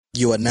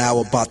You are now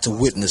about to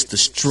witness the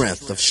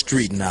strength of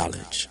street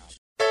knowledge.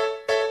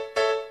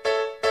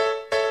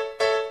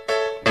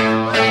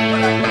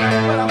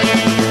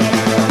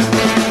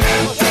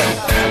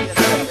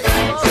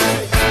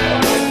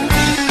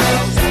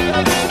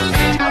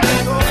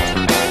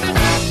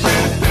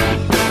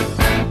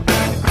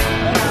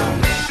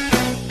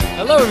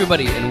 Hello,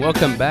 everybody, and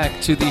welcome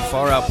back to the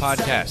Far Out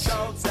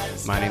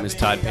Podcast. My name is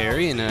Todd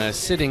Perry, and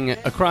sitting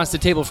across the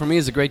table from me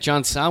is the great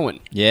John Sawin.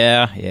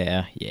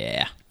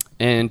 Yeah.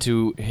 And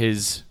to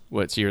his,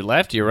 what's your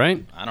left, your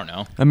right? I don't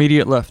know.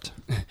 Immediate left.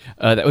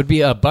 That would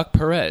be Buck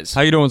Perez.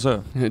 How you doing,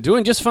 sir?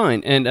 Doing just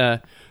fine.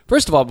 And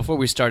first of all, before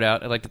we start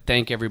out, I'd like to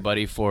thank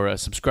everybody for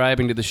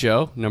subscribing to the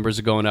show. Numbers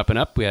are going up and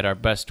up. We had our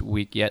best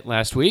week yet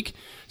last week.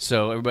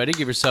 So everybody,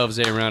 give yourselves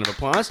a round of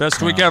applause.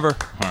 Best week ever.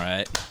 All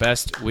right.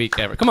 Best week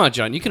ever. Come on,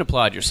 John, you can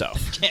applaud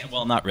yourself.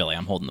 Well, not really.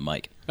 I'm holding the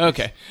mic.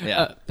 Okay.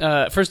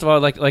 Yeah. First of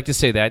all, I'd like to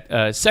say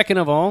that. Second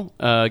of all,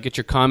 get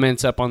your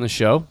comments up on the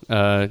show.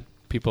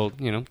 People,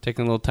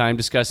 taking a little time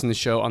discussing the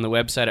show on the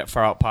website at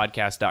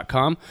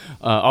faroutpodcast.com.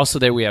 Also,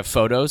 there we have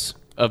photos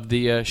of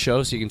the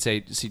show, so you can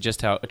see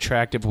just how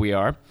attractive we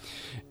are.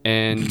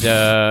 And,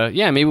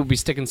 maybe we'll be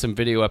sticking some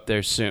video up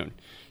there soon.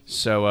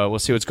 So we'll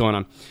see what's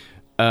going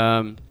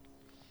on.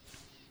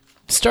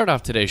 To start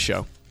off today's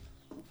show,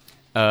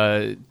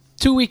 2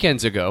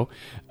 weekends ago,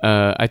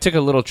 I took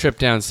a little trip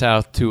down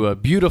south to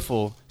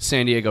beautiful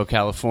San Diego,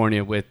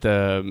 California, with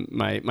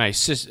my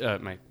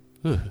sister.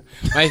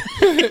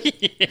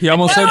 He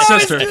almost said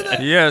sister.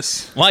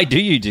 Yes. Why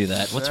do you do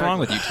that? What's wrong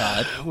with you,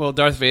 Todd? Well,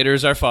 Darth Vader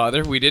is our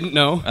father. We didn't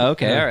know.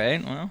 Okay, all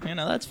right. Well,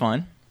 that's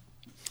fine.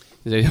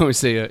 They always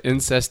say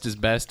incest is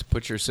best.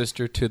 Put your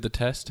sister to the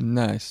test.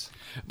 Nice.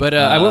 But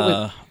I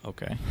went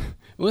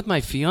with my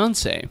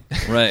fiance.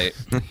 Right.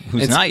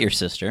 Who's not your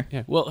sister.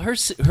 Yeah. Well,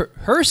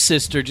 her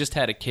sister just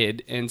had a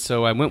kid, and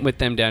so I went with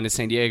them down to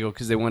San Diego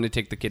because they wanted to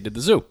take the kid to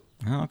the zoo.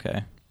 Oh,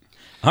 okay.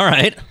 All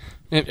right.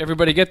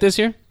 Everybody get this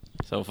here?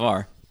 So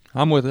far.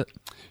 I'm with it.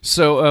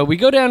 So we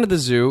go down to the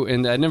zoo,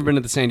 and I've never been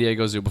to the San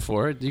Diego Zoo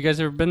before. You guys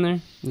ever been there?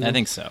 I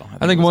think so.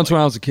 I think once when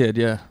I was a kid,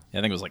 yeah.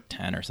 I think it was like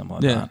 10 or something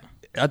like that.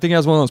 I think it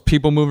was one of those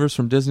people movers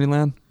from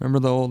Disneyland. Remember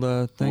the old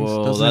things?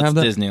 Well, Doesn't that's have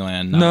that?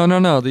 Disneyland. No.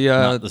 Not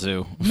the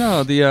zoo.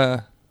 No,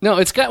 No,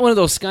 it's got one of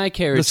those sky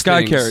carriage the sky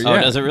things. carriage. Oh,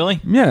 Yeah. does it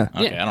really? Yeah.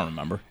 Okay, Yeah. I don't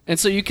remember. And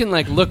so you can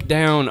look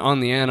down on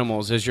the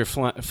animals as you're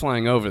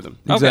flying over them.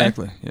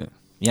 Exactly.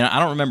 Yeah. I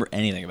don't remember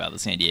anything about the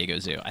San Diego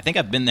Zoo. I think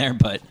I've been there,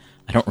 but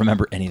I don't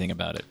remember anything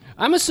about it.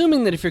 I'm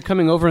assuming that if you're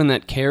coming over in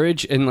that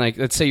carriage and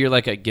let's say you're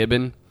like a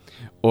gibbon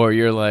or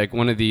you're like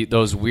one of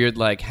those weird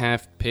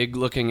half pig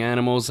looking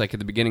animals like at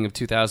the beginning of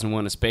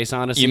 2001: A Space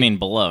Odyssey. You mean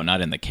below,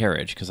 not in the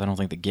carriage, because I don't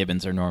think the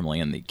gibbons are normally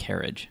in the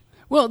carriage.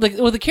 Well,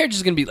 the carriage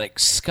is going to be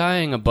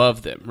skying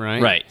above them,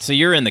 right? Right. So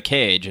you're in the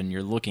cage and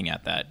you're looking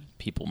at that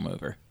people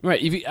mover.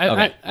 Right.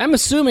 I'm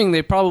assuming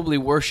they probably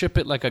worship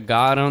it like a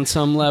god on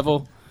some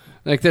level.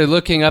 Like they're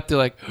looking up, they're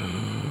like,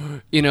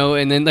 and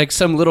then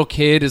some little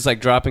kid is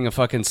dropping a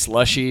fucking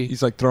slushie.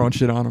 He's throwing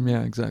shit on him.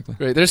 Yeah, exactly.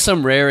 Right. There's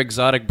some rare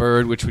exotic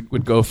bird which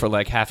would go for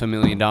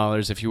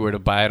 $500,000 if you were to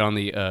buy it on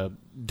the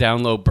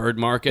down low bird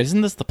market.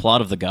 Isn't this the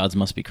plot of The Gods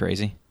Must Be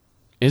Crazy?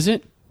 Is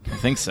it? I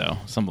think so.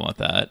 Something like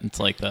that. It's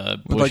like the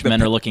With,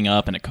 Bushmen are looking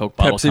up and a Coke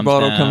bottle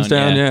comes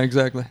down. Yeah,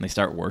 exactly. And they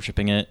start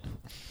worshiping it.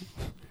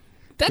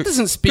 That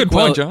doesn't speak good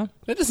well. point, John.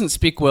 That doesn't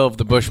speak well of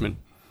the Bushmen.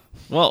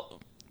 Well,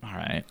 all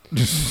right.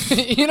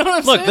 You know what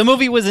I'm saying? Look, the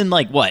movie was in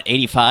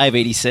 85,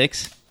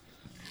 86? It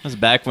was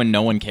back when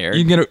no one cared.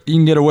 You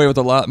can get away with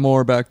a lot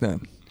more back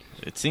then.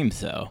 It seems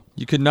so.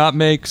 You could not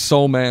make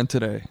Soul Man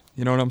today.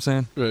 You know what I'm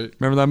saying? Right.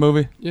 Remember that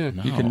movie? Yeah.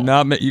 No. You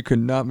could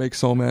not make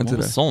Soul Man What today.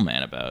 was Soul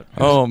Man about?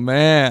 Oh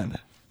man.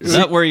 Is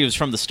that where he was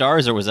from the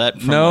stars, or was that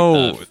from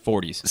No. the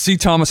 40s? C.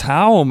 Thomas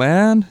Howell,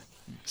 man.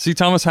 C.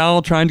 Thomas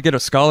Howell trying to get a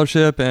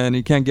scholarship, and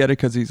he can't get it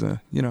because he's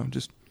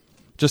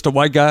just a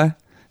white guy.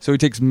 So he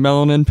takes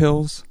melanin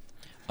pills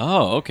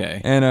Oh,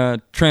 okay.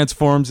 and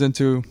transforms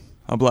into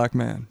a black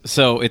man.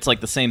 So it's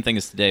like the same thing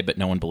as today, but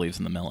no one believes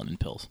in the melanin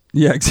pills.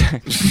 Yeah,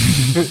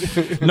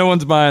 exactly. No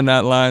one's buying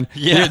that line.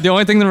 Yeah. The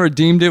only thing that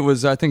redeemed it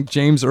was I think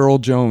James Earl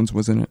Jones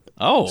was in it.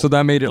 Oh, So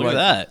that made it look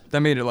at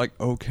that made it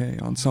okay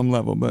on some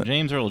level, but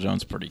James Earl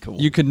Jones is pretty cool.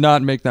 you could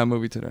not make that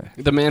movie today.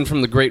 The man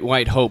from the Great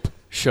White Hope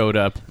showed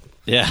up.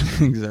 Yeah.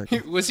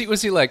 Exactly. Was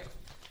he like?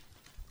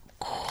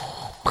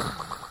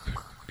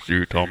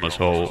 C. Thomas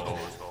Howell.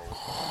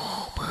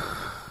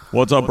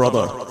 What's up,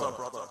 brother?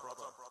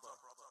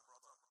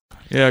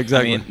 Yeah,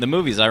 exactly. I mean, the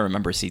movies I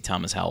remember C.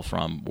 Thomas Howell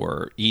from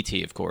were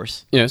E.T., of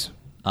course. Yes.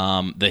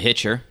 The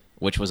Hitcher,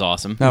 which was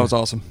awesome. That was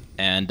awesome.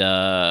 And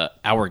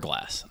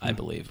Hourglass, I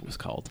believe it was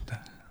called.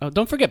 Oh,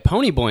 don't forget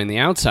Ponyboy and the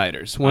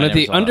Outsiders, one I of the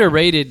never saw that.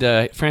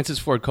 underrated Francis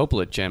Ford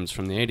Coppola gems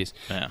from the 80s.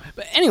 Yeah.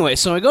 But anyway,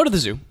 so I go to the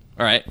zoo.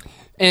 All right.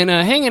 And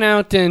hanging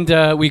out,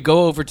 and we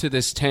go over to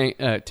this tank.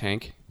 I'm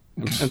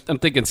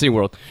thinking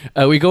SeaWorld.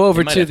 We go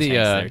over Might to have the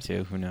tanks there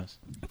too. Who knows?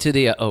 to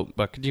the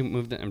Buck, could you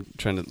move that? I'm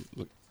trying to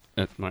look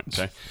at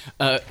sorry.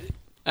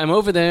 I'm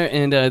over there,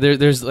 and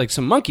there's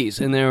some monkeys,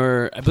 and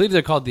I believe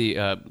they're called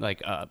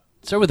the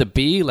start with a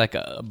B, like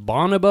a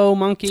bonobo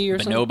monkey or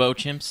something. Bonobo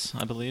chimps,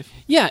 I believe.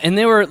 Yeah, and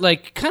they were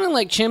like kind of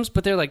like chimps,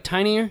 but they're like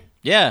tinier.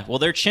 Yeah, well,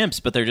 they're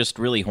chimps, but they're just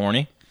really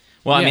horny.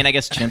 Well, I Yeah. mean, I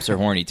guess chimps are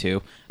horny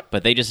too,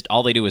 but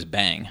all they do is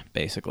bang,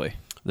 basically.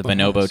 The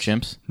bonobo nice.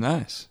 chimps.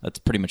 Nice. That's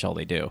pretty much all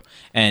they do.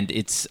 And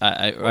it's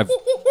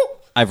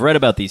I've read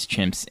about these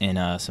chimps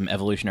in some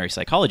evolutionary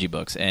psychology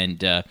books,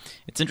 and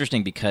it's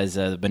interesting because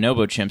the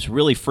bonobo chimps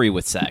really free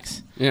with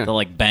sex. Yeah. They'll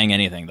like bang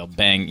anything. They'll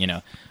bang,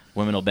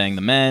 women will bang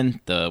the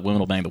men, the women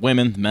will bang the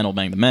women, the men will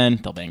bang the men.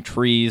 They'll bang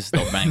trees,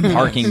 they'll bang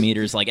parking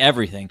meters, like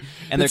everything.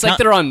 And It's like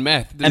they're on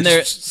meth. and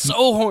they're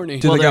so horny.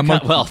 Do they got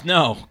monkey-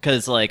 no,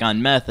 because like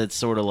on meth, it's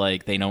sort of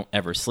like they don't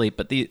ever sleep.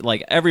 But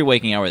like every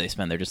waking hour they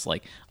spend, they're just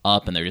like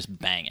up and they're just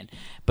banging.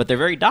 But they're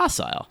very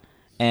docile.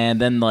 And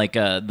then like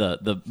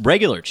the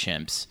regular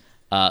chimps,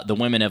 the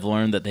women have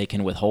learned that they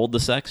can withhold the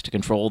sex to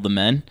control the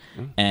men,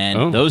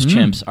 and those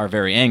chimps are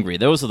very angry.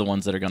 Those are the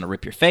ones that are going to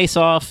rip your face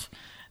off.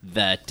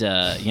 That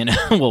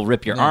will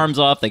rip your arms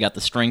off. They got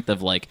the strength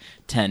of like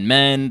 10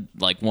 men.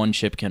 Like one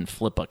chip can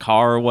flip a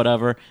car or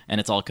whatever,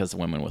 and it's all because the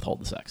women withhold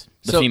the sex.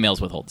 The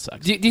females withhold the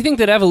sex. Do you think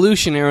that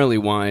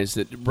evolutionarily wise,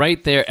 that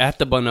right there at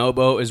the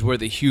bonobo is where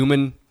the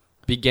human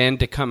began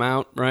to come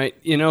out, right?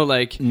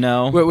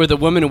 No. Where the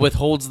woman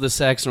withholds the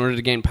sex in order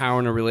to gain power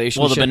in a Well,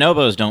 relationship. the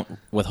bonobos don't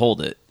withhold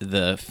it.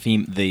 The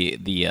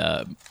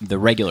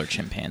regular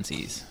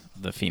chimpanzees,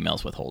 the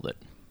females withhold it.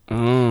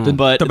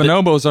 But The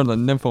bonobos are the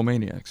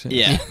nymphomaniacs.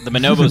 Yeah, the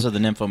bonobos are the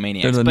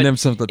nymphomaniacs. They're the but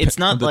nymphs of the it's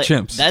not of the like,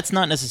 chimps. That's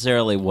not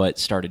necessarily what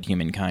started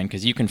humankind,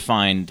 because you can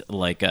find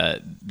like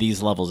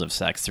these levels of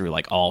sex through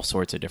like all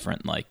sorts of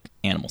different like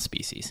animal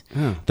species.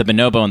 The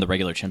bonobo and the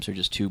regular chimps are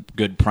just two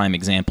good prime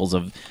examples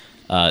of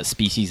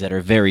species that are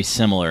very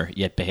similar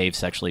yet behave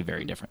sexually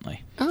very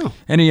differently. Oh.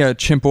 Any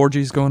chimp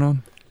orgies going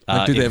on?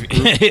 Like, do they have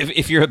groups?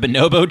 if you're a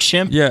bonobo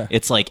chimp, Yeah.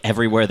 it's like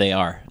everywhere they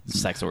are,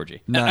 sex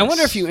orgy. Nice. I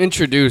wonder if you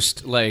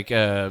introduced like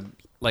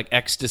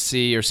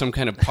ecstasy or some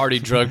kind of party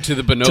drug to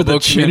the bonobo the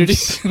community.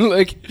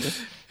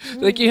 chimps.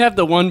 like you have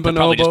the one They'll bonobo.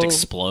 probably just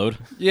explode.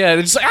 Yeah,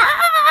 it's like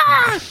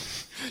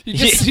you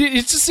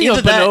just see a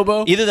Either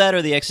bonobo. Either that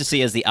or the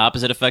ecstasy has the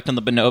opposite effect on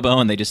the bonobo,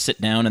 and they just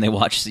sit down and they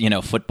watch,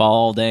 football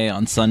all day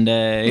on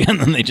Sunday, and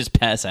then they just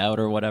pass out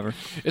or whatever.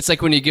 It's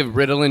like when you give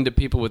Ritalin to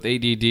people with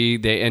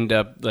ADD, they end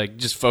up like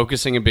just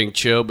focusing and being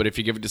chill. But if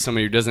you give it to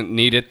somebody who doesn't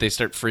need it, they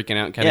start freaking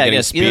out and kind of Yeah, I getting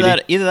guess speedy.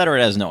 either that or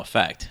it has no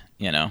effect.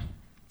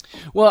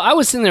 Well, I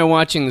was sitting there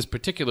watching this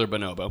particular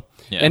bonobo,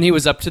 Yeah. and he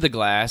was up to the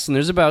glass, and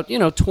there's about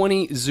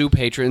 20 zoo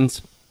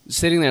patrons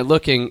sitting there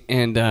looking,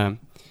 and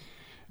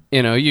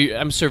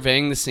I'm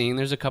surveying the scene.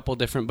 There's a couple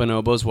different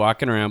bonobos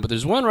walking around, but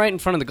there's one right in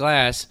front of the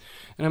glass,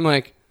 and I'm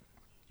like,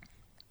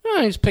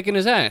 oh, he's picking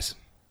his ass,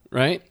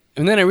 right?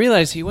 And then I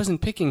realized he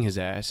wasn't picking his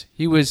ass.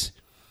 He was,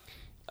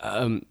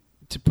 to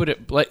put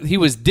it, like he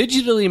was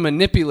digitally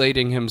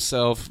manipulating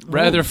himself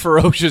rather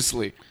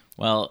ferociously.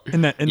 Well,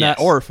 in that yes.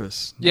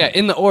 orifice. Yeah,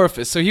 in the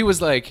orifice. So he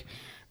was like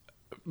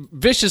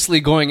viciously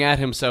going at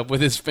himself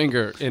with his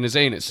finger in his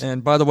anus.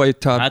 And by the way,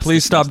 Todd, That's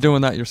please stop disgusting.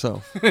 doing that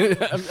yourself.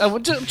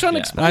 I'm trying to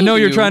explain. I know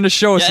to you're you. trying to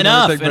show us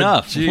Yeah, everything, but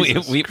enough.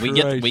 Jesus We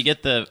get Christ. we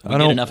get I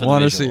don't enough of the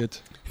want to see visual.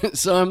 it.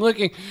 So I'm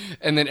looking,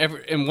 and then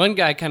and one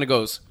guy kind of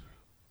goes,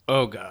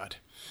 "Oh God,"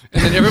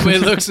 and then everybody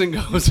looks and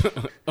goes,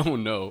 "Oh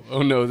no,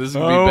 this is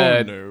gonna Oh, be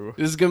bad. no.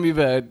 This is gonna be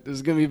bad. This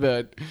is gonna be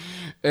bad."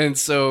 And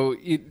so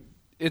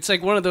it's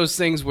like one of those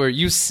things where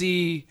you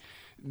see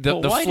the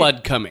why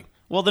flood coming.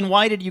 Well, then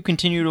why did you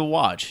continue to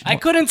watch? I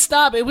couldn't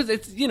stop.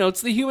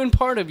 It's the human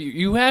part of you.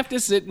 You have to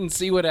sit and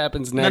see what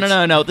happens next.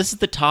 No. This is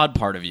the Todd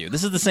part of you.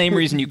 This is the same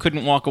reason you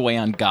couldn't walk away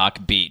on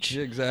Gawk Beach.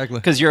 Exactly.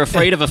 Because you're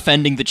afraid of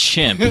offending the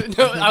chimp.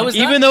 No, I was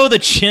Even though the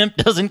chimp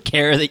doesn't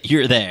care that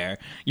you're there,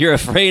 you're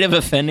afraid of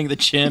offending the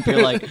chimp.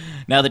 You're like,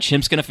 now the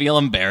chimp's going to feel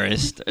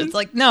embarrassed. It's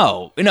like,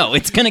 no,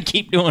 it's going to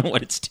keep doing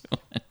what it's doing.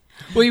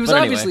 Well, he was But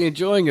anyway. obviously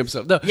enjoying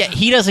himself. No. Yeah,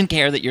 he doesn't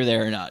care that you're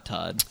there or not,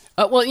 Todd.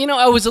 Well,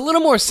 I was a little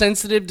more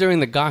sensitive during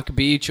the Gawk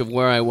Beach of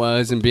where I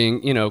was and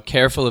being,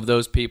 careful of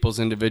those people's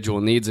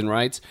individual needs and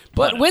rights.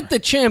 But with the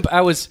chimp,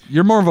 I was...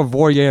 You're more of a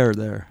voyeur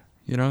there,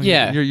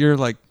 Yeah. You're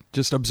like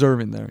just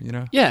observing there,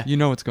 Yeah. You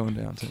know what's going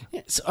down. So.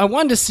 So I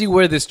wanted to see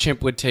where this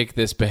chimp would take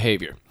this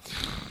behavior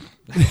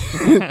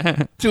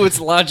to its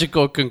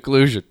logical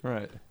conclusion.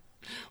 Right.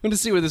 I wanted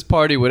to see where this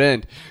party would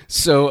end.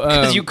 So,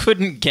 Because you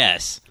couldn't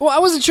guess. well, I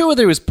wasn't sure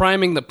whether he was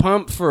priming the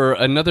pump for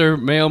another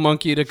male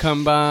monkey to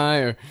come by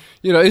or...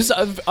 it's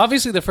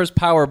obviously the first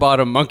power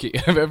bottom monkey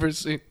I've ever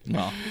seen.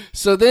 No.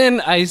 So then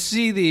I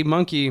see the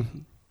monkey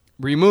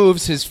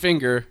removes his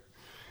finger,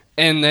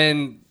 and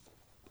then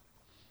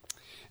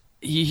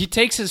he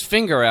takes his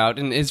finger out,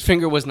 and his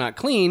finger was not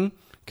clean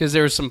because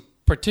there was some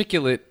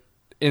particulate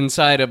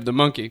inside of the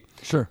monkey.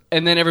 Sure.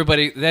 And then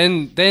everybody,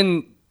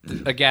 then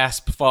a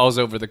gasp falls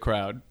over the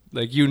crowd.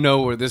 Like,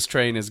 where this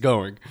train is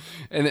going.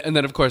 And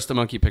then, of course, the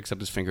monkey picks up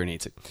his finger and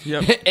eats it.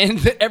 Yep.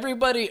 And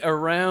everybody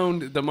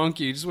around the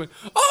monkey just went,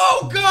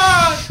 "Oh,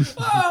 God!"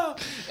 Oh!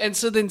 And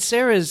so then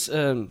Sarah's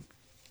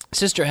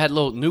sister had a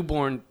little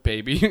newborn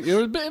baby.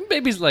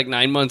 Baby's like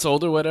 9 months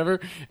old or whatever.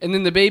 And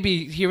then the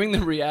baby, hearing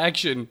the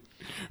reaction,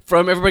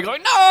 from everybody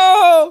going,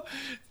 no!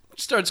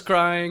 Starts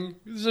crying.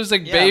 There's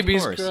like Yeah,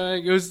 babies of course.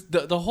 crying. It was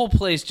the whole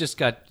place just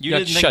got You got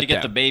didn't think shut to get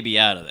down. the baby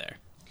out of there.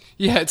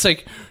 Yeah, it's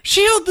like,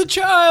 shield the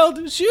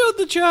child! Shield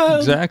the child!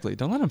 Exactly.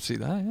 Don't let them see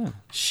that. Yeah.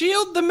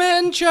 Shield the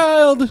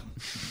man-child!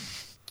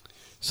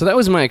 So that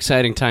was my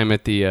exciting time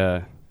at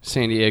the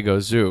San Diego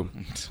Zoo.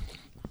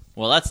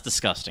 Well, that's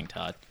disgusting,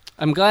 Todd.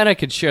 I'm glad I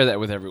could share that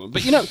with everyone.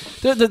 But, you know,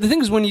 the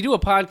thing is, when you do a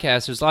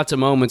podcast, there's lots of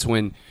moments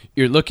when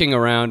you're looking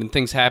around and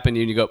things happen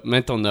and you go,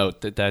 mental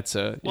note that's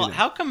a... Well,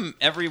 how come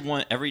every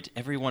one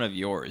of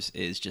yours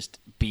is just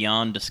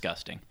beyond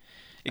disgusting?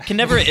 It can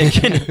never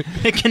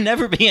it can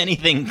never be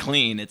anything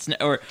clean. It's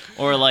or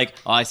like,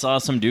 oh, I saw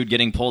some dude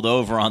getting pulled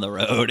over on the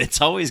road.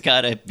 It's always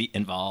got to be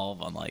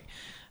involved on like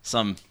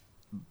some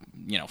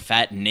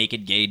fat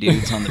naked gay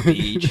dudes on the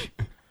beach.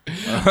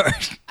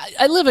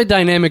 I live a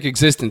dynamic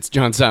existence,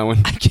 John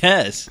Samhain. I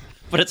guess,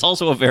 but it's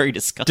also a very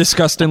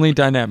Disgustingly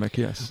dynamic.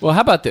 Yes. Well,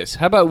 how about this?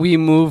 How about we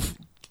move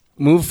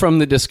from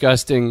the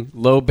disgusting,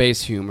 low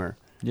base humor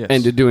Yes.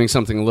 into doing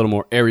something a little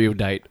more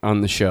erudite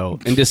on the show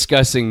and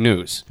discussing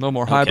news. A little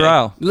more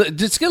highbrow.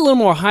 Let's get a little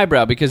more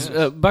highbrow because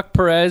Buck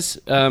Perez...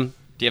 Do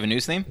you have a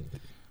news theme?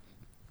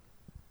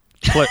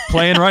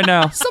 Playing right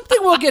now. something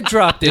will get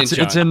dropped in,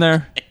 John. It's in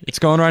there. It's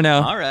going right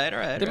now. All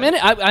right. The minute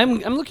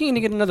I'm looking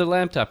to get another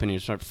laptop in here,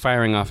 start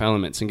firing off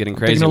elements and getting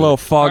crazy. Taking a little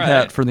with fog All hat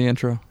right. for the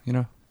intro.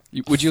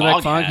 Would you Fog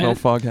like fog hat? hat? Little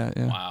fog hat.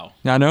 Yeah. Wow.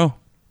 Yeah, I know.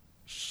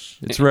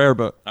 It's rare,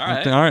 but All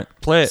right. All right.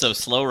 Play it. So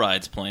Slow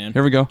Ride's playing.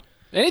 Here we go.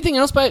 Anything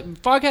else by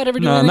Fog Hat ever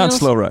do No, anything not else?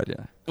 slow ride.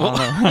 Yeah.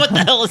 What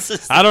the hell is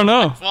this? I don't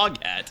know.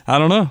 Fog hat. I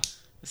don't know.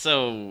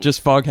 So Just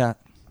fog hat.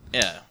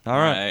 yeah. All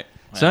right.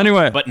 So Well,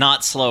 anyway. but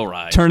not Slow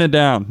Ride. Turn it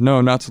down.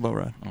 No, not slow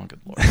ride. Oh, good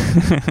lord.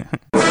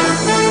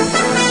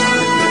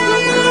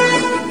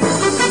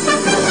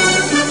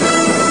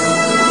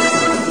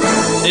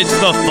 It's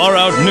the Far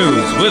Out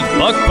News with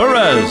Buck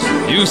Perez.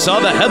 You saw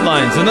the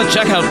headlines in the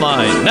checkout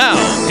line. Now,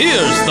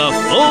 here's the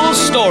full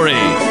story.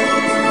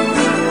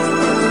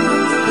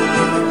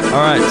 All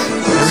right.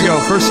 Here we go.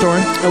 First story.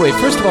 Oh wait,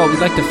 first of all, we'd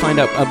like to find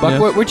out, Buck,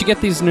 Yes. where'd you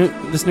get this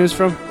news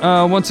from?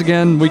 Once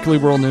again, Weekly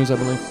World News, I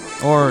believe.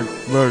 Or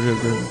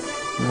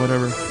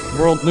whatever.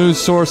 World News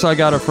source I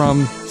got it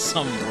from.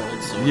 Some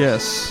world source.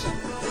 Yes.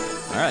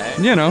 All right.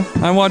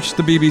 I watched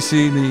the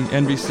BBC, the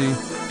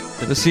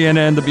NBC, the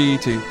CNN, the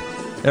BET.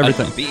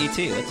 Everything. BET.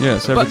 That's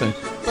Yes, everything.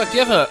 Buck, do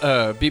you have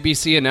a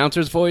BBC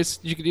announcer's voice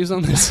you could use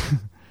on this?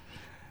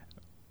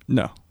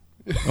 No.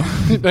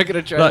 Not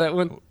gonna try that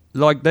one.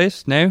 Like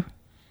this? No?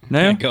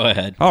 No? Go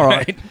ahead. All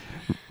right.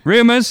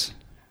 Rumors.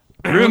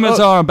 Rumors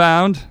are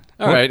abound.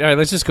 All right.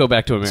 Let's just go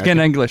back to America. Let's get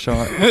in English, all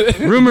right.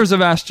 Rumors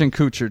of Ashton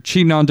Kutcher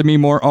cheating on Demi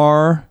Moore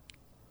are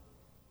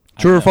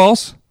true or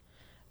false?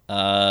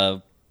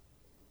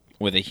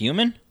 With a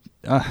human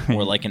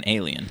or like an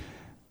alien?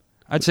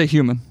 I'd say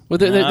human.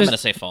 Well, I'm there's- gonna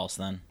say false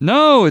then.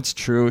 No, it's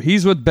true.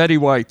 He's with Betty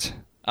White.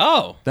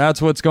 Oh,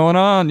 That's what's going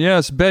on.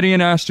 Yes, Betty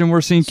and Ashton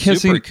were seen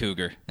kissing super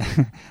cougar.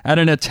 at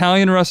an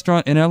Italian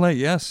restaurant in L.A.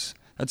 Yes,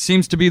 that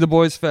seems to be the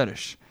boy's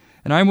fetish.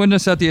 An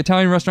eyewitness at the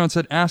Italian restaurant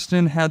said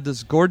Ashton had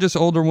this gorgeous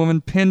older woman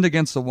pinned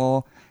against the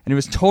wall, and he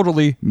was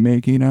totally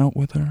making out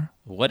with her.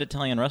 What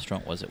Italian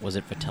restaurant was it? Was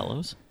it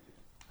Vitello's?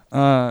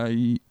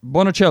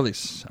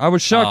 Bonicelli's. I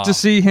was shocked to Oh.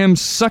 see him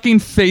sucking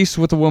face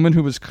with a woman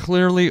who was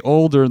clearly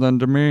older than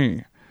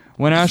Demi.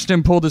 When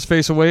Ashton pulled his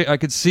face away, I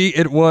could see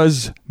it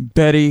was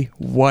Betty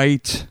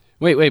White.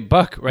 Wait,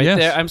 Buck, right Yes.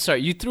 there. I'm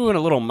sorry, you threw in a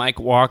little Mike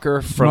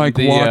Walker from Mike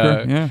the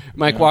Walker, yeah.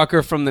 Mike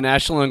Walker from the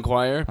National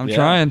Enquirer. I'm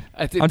trying.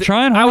 think I'm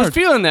trying I was hard.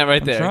 feeling that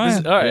right there.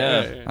 trying. All right, Yeah.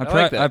 all right.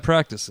 I like that. I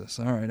practice this.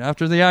 All right.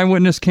 After the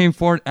eyewitness came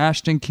forward,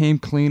 Ashton came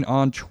clean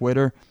on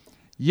Twitter.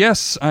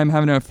 Yes, I'm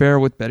having an affair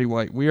with Betty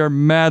White. We are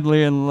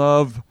madly in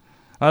love.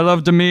 I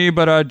love Demi,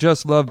 but I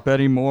just love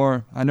Betty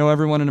more. I know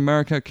everyone in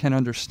America can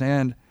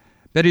understand.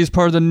 Betty is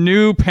part of the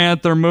new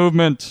Panther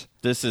movement,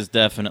 This is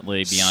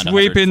definitely beyond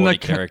Sweeping the 140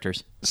 ca-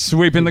 characters.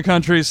 sweeping the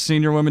country's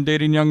senior women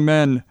dating young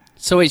men.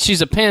 So wait,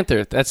 she's a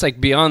panther. That's like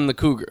beyond the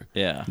cougar.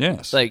 Yeah.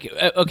 Yes. Like,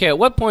 okay, at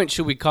what point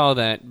should we call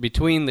that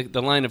between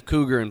the line of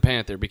cougar and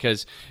panther?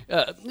 Because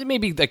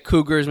maybe like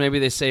cougars, maybe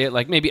they say it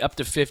like maybe up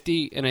to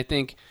 50, and I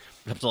think,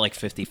 Up to like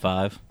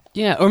 55.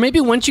 yeah, or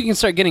maybe once you can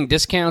start getting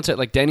discounts at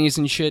like Denny's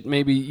and shit,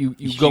 maybe you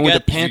go into You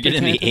panther. get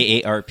in the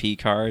AARP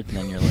card, and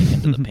then you're like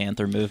into the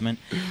Panther movement.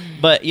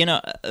 But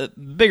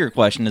bigger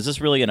question: is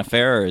this really an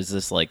affair, or is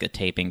this like a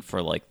taping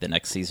for like the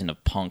next season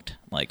of Punk'd,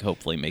 like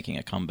hopefully making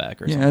a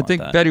comeback or something? Yeah, I think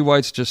like that? Betty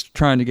White's just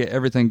trying to get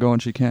everything going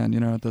she can,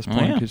 at this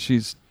point, yeah. because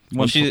she's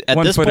Well, at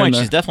one this foot in point,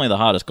 there. she's definitely the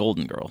hottest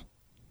Golden Girl.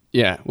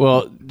 Yeah,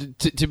 well,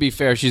 to be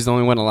fair, she's the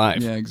only one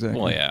alive. Yeah, exactly.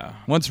 Well, yeah.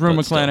 Once Rue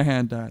But still.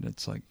 McClanahan died,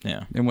 it's like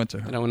Yeah. it went to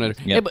her. I don't want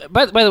to. Yeah. Hey,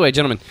 by the way,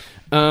 gentlemen,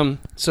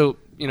 so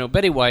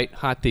Betty White,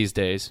 hot these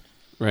days,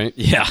 right?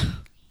 Yeah.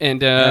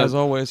 And As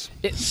always.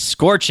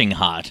 Scorching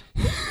hot.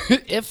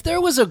 if there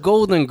was a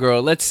Golden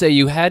Girl, let's say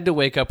you had to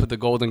wake up with the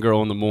Golden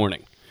Girl in the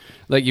morning.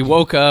 Like you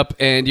woke up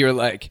and you're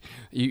like,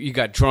 you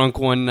got drunk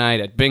one night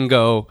at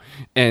bingo,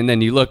 and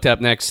then you looked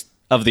up next.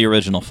 Of the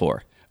original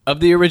four. of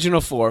the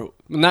original four.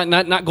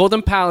 Not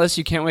Golden Palace.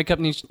 You can't wake up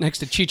next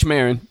to Cheech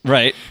Marin.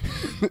 Right.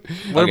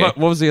 What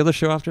was the other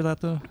show after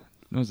that though?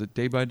 Was it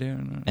Day by Day? Or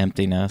no?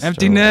 Empty Nest.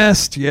 Empty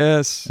Nest.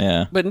 Yes.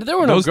 Yeah. But there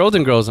were no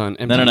Golden Girls on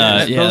Empty No.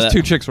 Nest. Yeah, those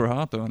two chicks were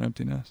hot though on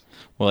Empty Nest.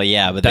 Well,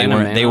 yeah, but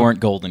they weren't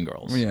Golden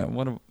Girls. Yeah.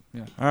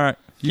 Yeah. All right.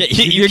 Yeah,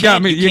 you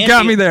got me. You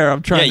got me there.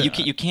 I'm trying. Yeah,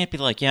 to, you can't be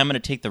like, I'm going to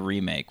take the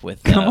remake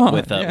with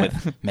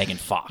with Megan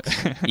Fox,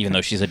 even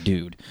though she's a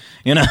dude.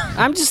 You know.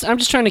 I'm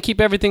just trying to keep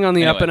everything on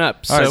the up and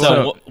up. All right,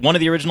 So one of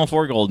the original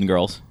four Golden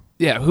Girls.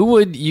 Yeah, who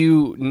would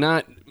you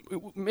not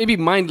maybe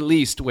mind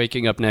least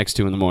waking up next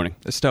to in the morning?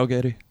 Estelle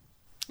Getty.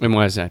 And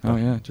why is that? Oh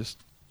yeah, just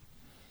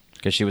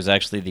Because she was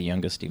actually the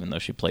youngest, even though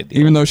she played the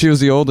even though oldest. she was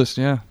the oldest.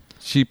 Yeah,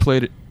 she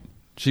played it.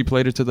 She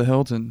played it to the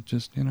hilt, and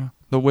just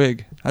the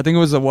wig. I think it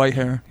was the white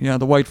hair. Yeah,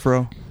 the white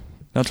fro.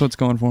 That's what's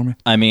going for me.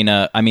 I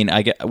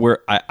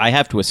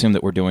have to assume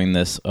that we're doing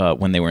this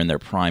when they were in their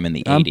prime in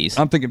the 80s.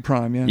 I'm thinking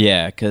prime. Yeah.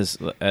 Yeah, because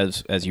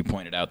as you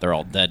pointed out, they're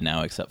all dead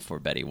now except for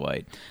Betty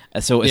White.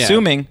 So Yeah.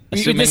 assuming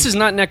This is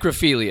not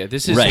necrophilia.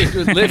 This is Right.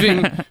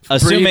 living,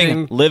 assuming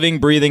breathing. living,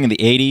 breathing in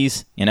the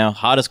 80s,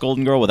 hottest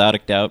Golden Girl without a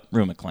doubt,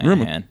 Rue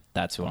McClanahan.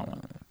 That's who I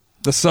want.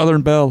 The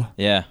Southern Belle.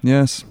 Yeah.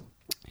 Yes.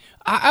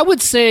 I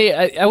would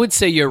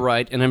say you're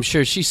right, and I'm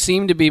sure she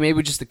seemed to be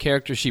maybe just the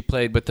character she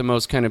played, but the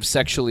most kind of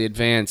sexually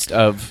advanced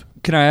of.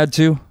 Can I add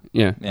two?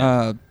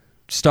 Yeah.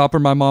 Stop Her,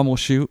 My Mom Will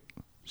Shoot.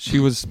 She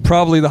was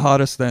probably the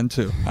hottest then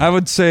too. I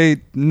would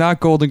say not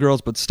Golden Girls,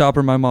 but Stop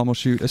Her, My Mom Will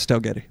Shoot. Estelle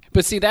Getty.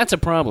 But see, that's a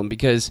problem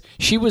because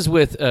she was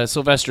with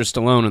Sylvester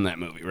Stallone in that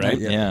movie, right?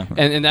 Yeah.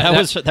 And that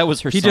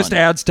was her He son. just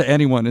adds to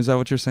anyone. Is that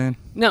what you're saying?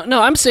 No,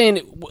 I'm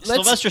saying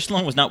Sylvester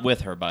Stallone was not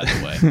with her, by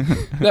the way.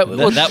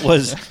 that, that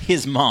was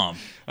his mom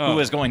who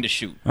was going to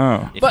shoot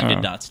if he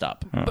did not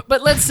stop.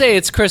 But let's say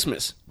it's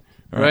Christmas,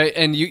 right?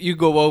 And you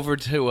go over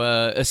to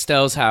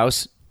Estelle's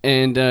house,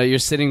 and you're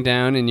sitting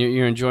down, and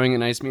you're enjoying a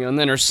nice meal, and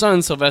then her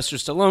son, Sylvester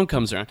Stallone,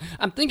 comes around.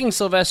 I'm thinking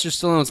Sylvester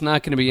Stallone's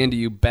not going to be into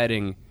you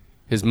betting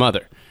his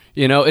mother.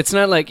 It's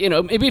not like,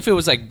 maybe if it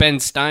was like Ben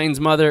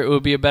Stein's mother, it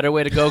would be a better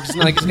way to go, because it's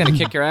not like he's going to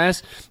kick your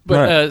ass. But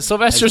Right.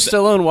 Sylvester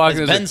Stallone walking...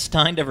 Has Ben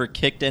Stein ever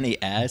kicked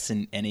any ass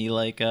in any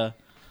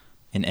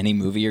in any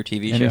movie or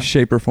TV Any show?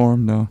 shape or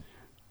form? No.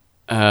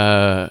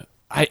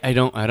 I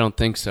don't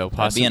think so. That'd be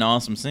Possibly. an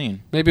awesome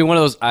scene. Maybe one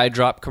of those eye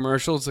drop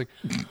commercials, like,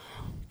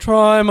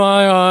 try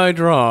my eye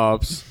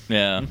drops.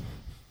 Yeah.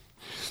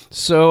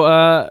 So,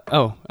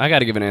 I got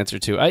to give an answer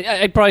too.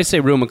 I'd probably say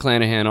Rue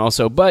McClanahan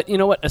also. But you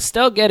know what?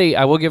 Estelle Getty,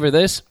 I will give her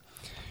this.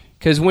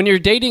 Because when you're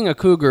dating a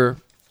cougar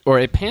or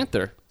a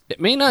panther, it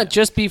may not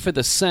just be for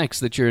the sex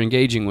that you're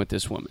engaging with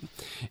this woman.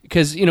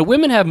 Because,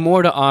 women have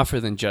more to offer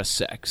than just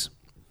sex.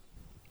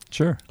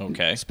 Sure.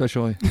 Okay.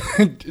 Especially.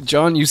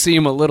 John, you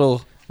seem a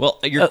little... Well,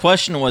 your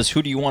question was,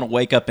 who do you want to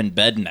wake up in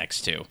bed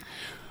next to?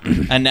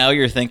 And now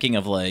you're thinking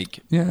of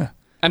Yeah.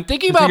 I'm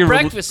thinking about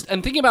breakfast.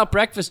 I'm thinking about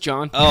breakfast,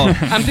 John. Oh.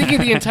 I'm thinking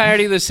the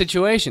entirety of the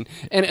situation.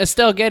 And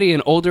Estelle Getty,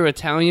 an older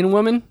Italian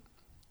woman,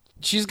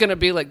 she's going to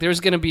be like, there's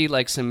going to be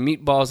like some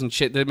meatballs and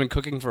shit they've been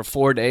cooking for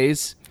 4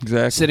 days.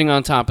 Exactly. Sitting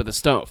on top of the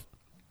stove.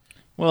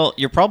 Well,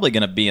 you're probably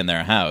going to be in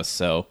their house,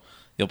 so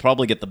you'll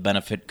probably get the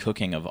benefit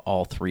cooking of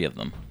all three of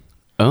them.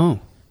 Oh.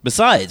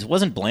 Besides,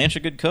 wasn't Blanche a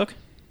good cook?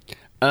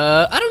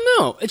 I don't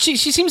know. She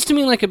seems to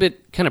me like a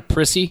bit kind of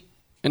prissy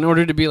in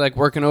order to be like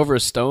working over a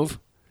stove.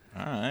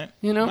 All right.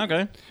 Okay.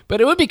 Okay. But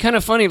it would be kind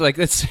of funny, like,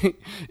 let's say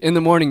in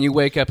the morning you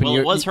wake up and Well,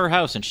 you're... it was her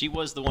house, and she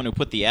was the one who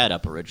put the ad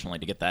up originally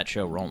to get that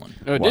show rolling.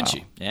 Oh, did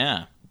she?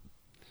 Yeah.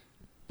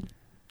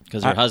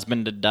 Because her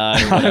husband had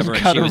died or whatever,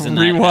 and Gotta she was in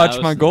that rewatch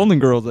house. my Golden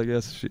Girls, I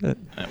guess. Shit.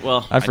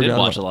 Well, I I did forgot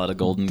watch about- a lot of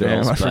Golden Damn,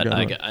 Girls, I but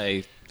forgot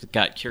I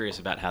got curious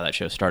about how that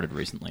show started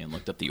recently and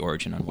looked up the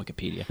origin on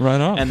Wikipedia. Right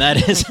on. And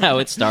that is how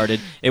it started.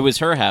 It was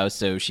her house,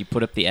 so she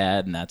put up the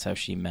ad, and that's how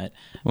she met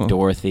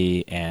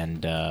Dorothy and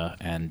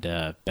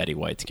Betty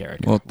White's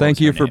character. Well, What thank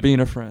was you her for name? being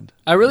a friend.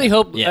 I really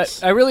hope.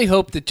 Yes. I really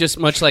hope that just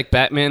much like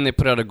Batman, they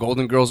put out a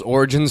Golden Girls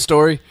origin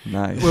story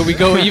Nice. where we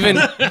go even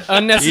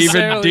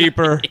unnecessarily Even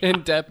deeper.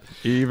 in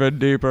depth. Even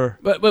deeper.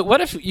 But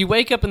what if you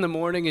wake up in the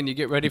morning and you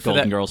get ready for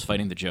Golden that? Girls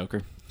fighting the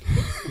Joker.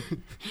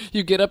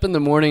 You get up in the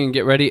morning and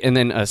get ready, and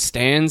then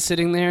Stan's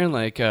sitting there,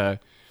 like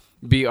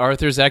B.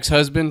 Arthur's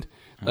ex-husband,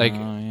 like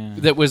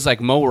that was like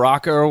Mo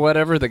Rocca or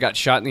whatever that got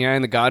shot in the eye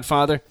in The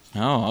Godfather,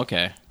 Oh,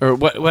 okay. or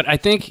what I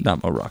think.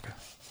 Not Morocco.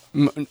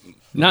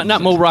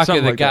 Not Mo Rocca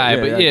Something the like guy,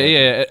 that. Yeah, but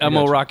yeah, I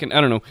Mo gotcha. Rocca.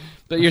 I don't know.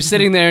 But you're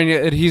sitting there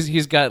and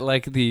he's got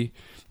like the.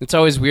 It's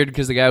always weird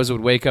because the guys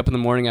would wake up in the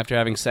morning after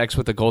having sex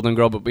with a golden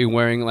girl, but be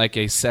wearing like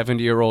a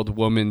 70-year-old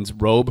woman's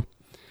robe.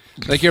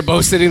 Like you're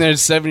both sitting there in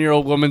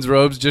 7-year-old woman's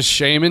robes, just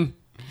shaming.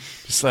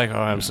 Just like, oh,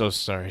 I'm so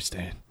sorry,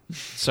 Stan.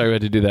 Sorry we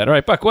had to do that. All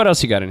right, Buck, what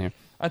else you got in here?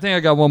 I think I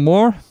got one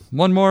more.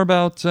 One more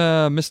about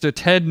Mr.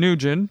 Ted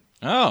Nugent.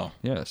 Oh,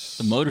 Yes.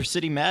 the Motor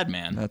City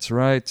Madman. That's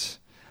right.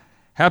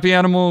 Happy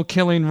animal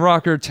killing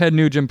rocker Ted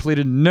Nugent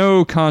pleaded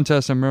no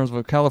contest in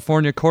Marysville,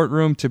 California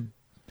courtroom to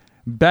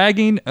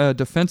bagging a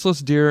defenseless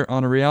deer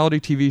on a reality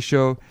TV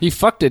show. He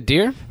fucked a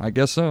deer? I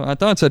guess so. I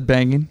thought it said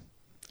banging.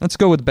 Let's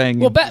go with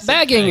banging. Well,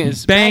 bagging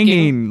is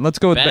banging. Let's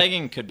go with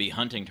bagging. Could be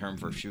hunting term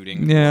for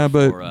shooting. Yeah,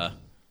 or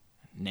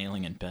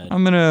nailing in bed.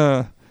 I'm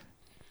gonna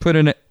put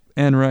an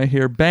N right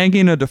here.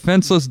 Banging a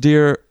defenseless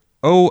deer.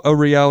 A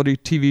reality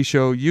TV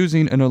show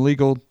using an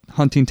illegal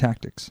hunting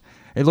tactics.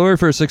 A lawyer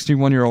for a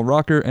 61-year-old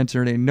rocker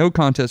entered a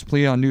no-contest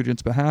plea on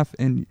Nugent's behalf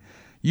in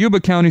Yuba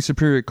County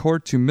Superior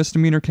Court to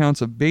misdemeanor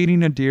counts of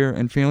baiting a deer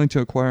and failing to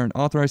acquire an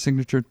authorized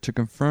signature to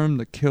confirm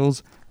the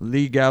kill's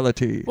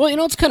legality. Well,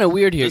 it's kind of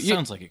weird here. This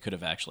sounds like it could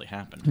have actually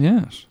happened.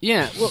 Yes.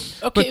 Yeah. Well,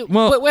 okay.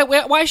 But,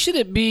 wait, why should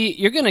it be?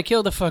 You're gonna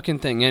kill the fucking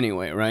thing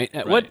anyway, right?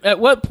 At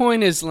what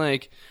point is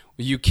like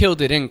you killed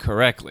it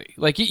incorrectly?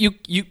 Like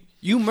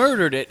you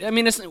murdered it. I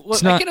mean, it's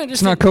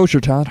not kosher,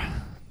 Todd.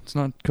 It's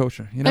not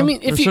kosher. You know, I mean,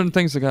 there's certain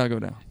things that gotta go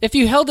down. If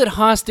you held it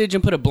hostage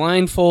and put a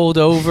blindfold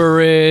over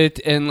it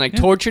and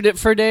tortured it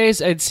for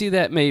days, I'd see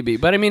that maybe.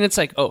 But I mean, it's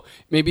like,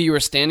 maybe you were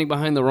standing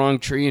behind the wrong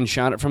tree and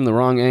shot it from the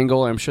wrong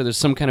angle. I'm sure there's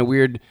some kind of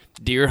weird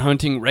deer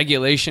hunting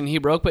regulation he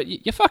broke, but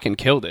you fucking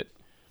killed it.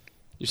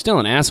 You're still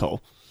an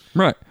asshole.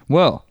 Right.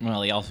 Well,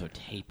 he also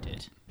taped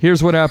it.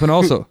 Here's what happened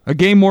also. A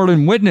game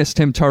warden witnessed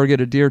him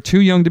target a deer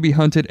too young to be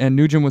hunted, and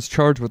Nugent was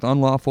charged with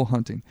unlawful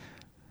hunting.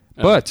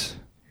 But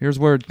here's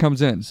where it comes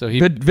in. So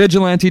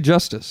vigilante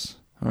justice.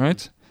 All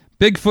right?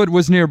 Bigfoot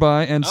was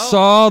nearby and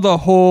saw the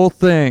whole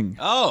thing.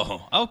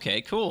 Oh,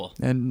 okay, cool.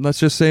 And let's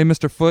just say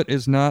Mr. Foot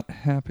is not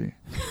happy.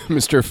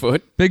 Mr.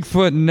 Foot?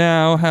 Bigfoot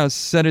now has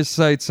set his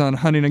sights on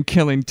hunting and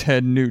killing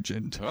Ted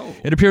Nugent. Oh.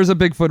 It appears that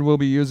Bigfoot will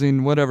be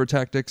using whatever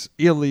tactics,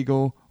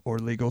 illegal or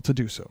legal, to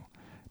do so.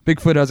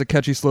 Bigfoot has a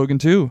catchy slogan,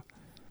 too.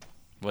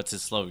 What's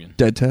his slogan?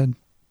 Dead Ted.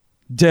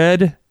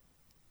 Dead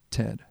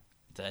Ted.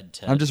 Dead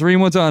Ted. I'm just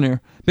reading what's on here.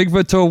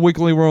 Bigfoot told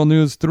Weekly World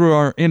News through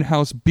our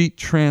in-house beast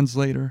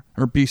translator,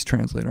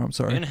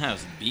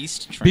 In-house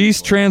beast translator.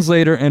 Beast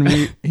translator,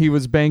 and he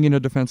was banging a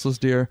defenseless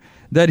deer,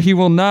 that he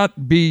will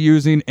not be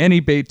using any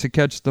bait to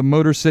catch the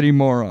Motor City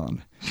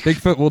moron.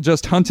 Bigfoot will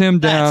just hunt him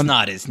down. That's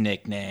not his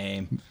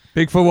nickname.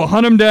 Bigfoot will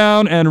hunt him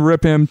down and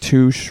rip him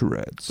to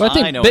shreds. Well,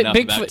 I know enough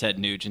about Ted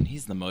Nugent.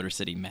 He's the Motor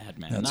City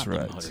madman, That's not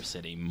right. the Motor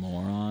City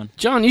moron.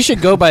 John, you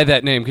should go by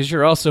that name because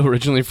you're also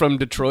originally from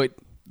Detroit.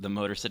 The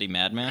Motor City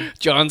madman?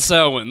 John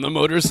Selwyn, the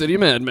Motor City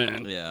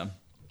madman. Yeah.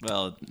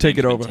 Well, take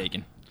it over.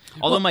 Taken.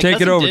 Although my take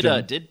cousin it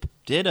over, did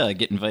get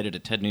invited to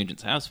Ted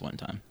Nugent's house one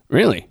time.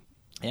 Really?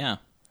 Yeah.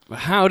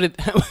 How did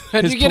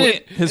you get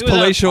it? His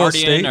palatial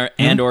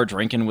estate? Or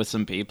drinking with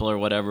some people or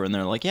whatever, and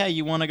they're like, yeah,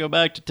 you want to go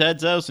back to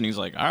Ted's house? And he's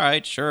like, all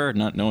right, sure,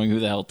 not knowing who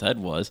the hell Ted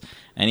was.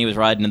 And he was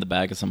riding in the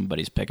back of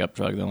somebody's pickup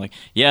truck. They're like,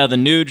 yeah, the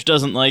Nuge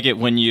doesn't like it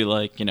when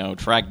you,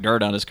 track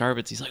dirt on his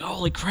carpets. He's like,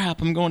 holy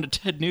crap, I'm going to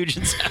Ted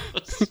Nugent's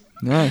house.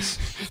 Nice.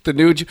 The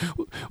Nuge.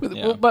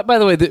 Yeah. By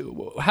the way,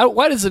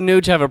 why does the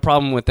Nuge have a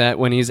problem with that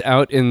when he's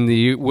out in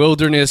the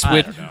wilderness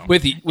with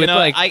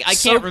I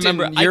can't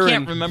remember. I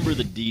can't remember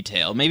the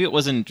detail. Maybe it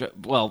wasn't.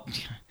 Well,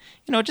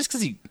 just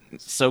because he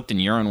soaked in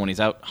urine when he's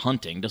out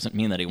hunting doesn't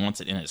mean that he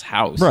wants it in his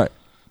house. Right.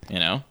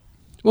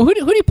 Well, who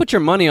do you put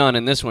your money on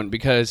in this one?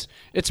 Because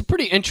it's a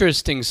pretty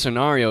interesting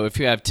scenario if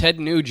you have Ted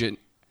Nugent,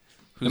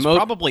 who's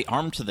probably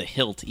armed to the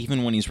hilt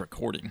even when he's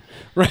recording.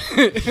 Right.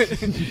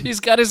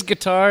 He's got his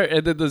guitar,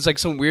 and then there's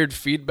some weird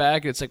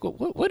feedback. It's like,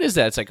 what is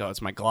that? It's like,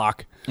 it's my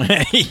Glock.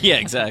 Yeah,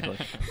 exactly.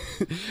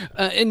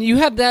 And you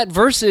have that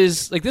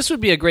versus, this would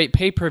be a great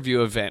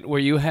pay-per-view event where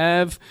you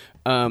have,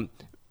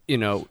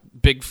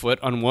 Bigfoot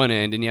on one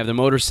end, and you have the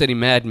Motor City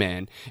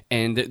Madman,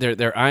 and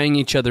they're eyeing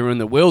each other in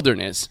the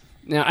wilderness.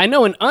 Now, I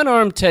know an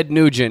unarmed Ted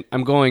Nugent,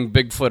 I'm going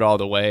Bigfoot all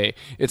the way.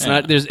 It's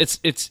not. There's.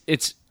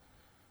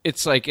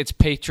 It's like it's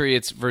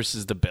Patriots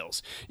versus the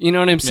Bills. You know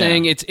what I'm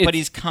saying? Yeah. But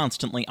he's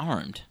constantly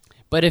armed.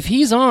 But if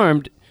he's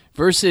armed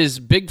versus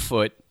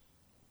Bigfoot,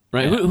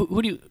 right? Yeah.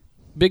 Who do you?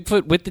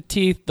 Bigfoot with the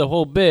teeth, the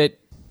whole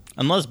bit.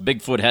 Unless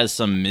Bigfoot has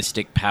some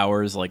mystic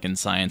powers, like in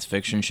science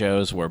fiction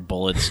shows, where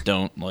bullets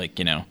don't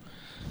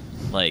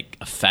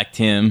affect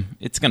him,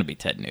 it's gonna be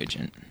Ted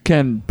Nugent.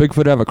 Can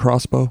Bigfoot have a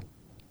crossbow?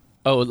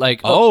 You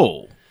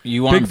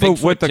want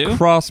Bigfoot with too? the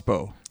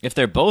crossbow. If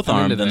they're both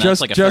armed, then just,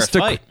 that's a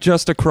fair fight.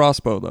 Just a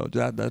crossbow, though.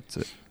 That's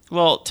it.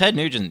 Well, Ted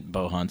Nugent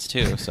bow hunts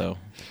too, so.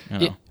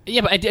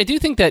 Yeah, but I do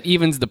think that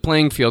evens the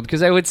playing field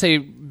because I would say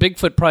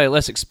Bigfoot probably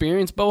less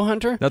experienced bow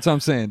hunter. That's what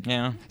I'm saying.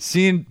 Yeah.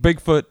 Seeing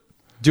Bigfoot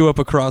do up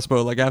a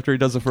crossbow after he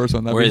does the first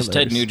one, whereas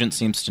Ted Nugent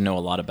seems to know a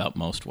lot about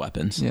most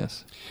weapons.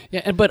 Yes.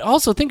 Yeah, but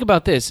also think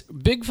about this: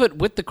 Bigfoot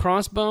with the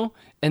crossbow,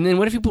 and then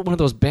what if you put one of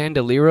those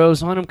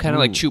bandoleros on him, kind of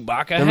like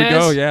Chewbacca there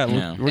has? we go.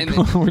 Yeah,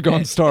 we're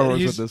going Star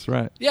Wars with this,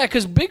 right? Yeah,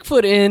 because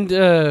Bigfoot and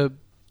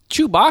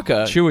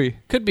Chewie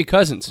could be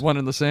cousins. One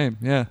and the same.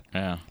 Yeah.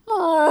 Yeah.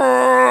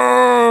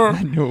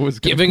 I knew it was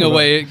giving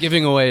away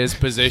his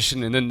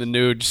position, and then the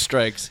Nuge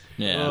strikes.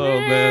 Yeah. Oh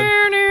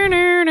man.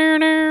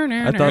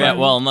 I thought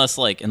unless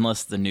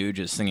the Nuge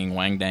is singing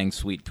Wang Dang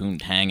Sweet Poon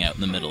Tang out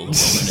in the middle of the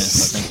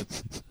wilderness,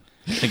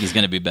 I think he's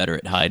going to be better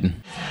at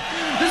hiding.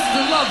 This is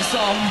a love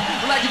song.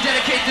 I'd like to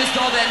dedicate this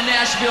to all that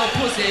Nashville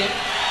pussy.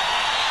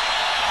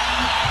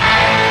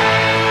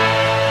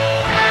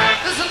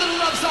 This is a little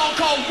love song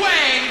called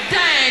Wang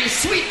Dang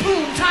Sweet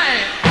Poon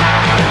Tang.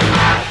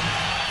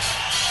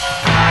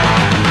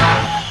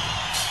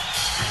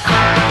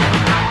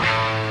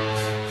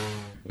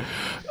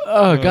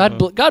 Oh,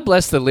 God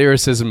bless the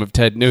lyricism of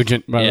Ted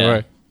Nugent, by the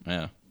way.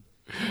 Yeah.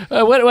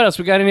 What else?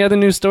 We got any other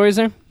news stories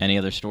there? Any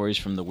other stories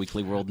from the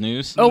Weekly World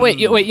News? Oh, wait.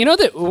 You know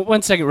that?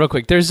 1 second, real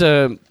quick. There's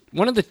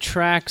one of the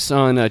tracks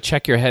on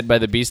Check Your Head by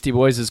the Beastie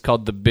Boys is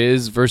called The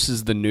Biz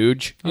versus the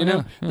Nuge. You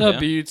know? The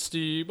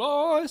Beastie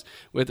Boys.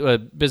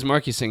 With Biz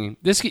Markie singing.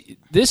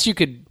 This you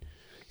could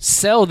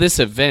sell this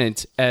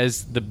event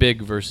as the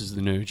Big versus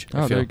the Nuge.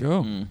 Oh, there you go.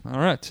 All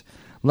right.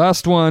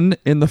 Last one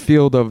in the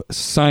field of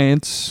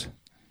science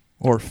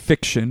or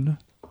fiction.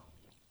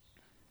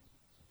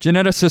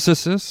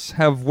 Geneticists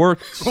have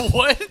worked.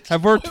 What?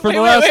 Have worked for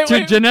the last two.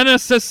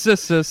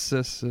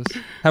 Geneticists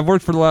have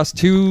worked for the last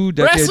 2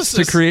 decades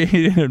to create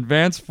an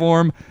advanced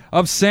form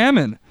of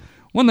salmon,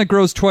 one that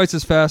grows twice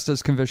as fast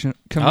as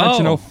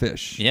conventional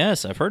fish.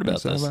 Yes, I've heard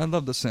about this. I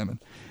love the salmon.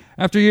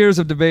 After years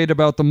of debate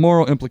about the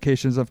moral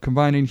implications of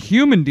combining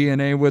human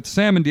DNA with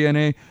salmon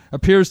DNA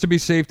appears to be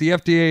safe, the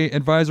FDA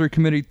Advisory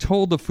Committee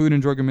told the Food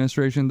and Drug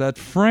Administration that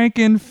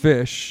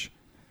Frankenfish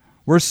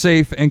were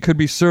safe and could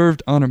be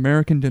served on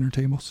American dinner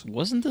tables.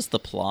 Wasn't this the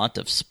plot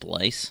of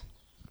Splice?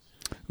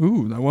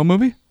 Ooh, that one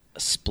movie?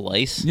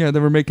 Splice? Yeah, they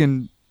were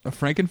making a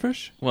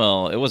Frankenfish?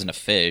 Well, it wasn't a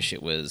fish.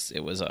 It was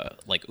a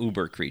like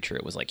uber creature.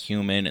 It was like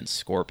human and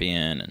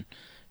scorpion and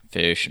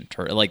fish and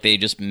turtle. Like they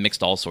just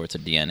mixed all sorts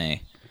of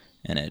DNA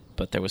in it,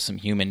 but there was some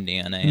human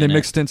DNA. And they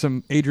mixed in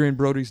some Adrian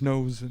Brody's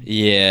nose. And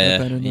yeah.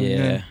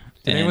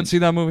 Did anyone see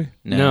that movie?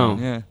 No.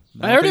 Yeah.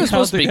 I heard it was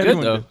supposed to be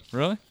good, though.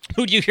 Really?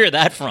 Who'd you hear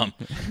that from?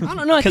 I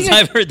don't know. Because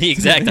I've heard the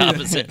exact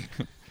opposite.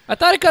 I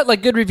thought it got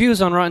like good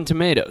reviews on Rotten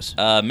Tomatoes.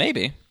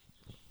 Maybe.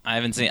 I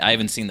haven't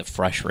seen the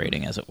fresh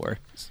rating, as it were.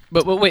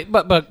 But wait,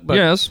 but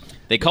Yes.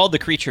 They called the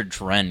creature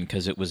Dren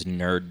because it was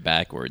nerd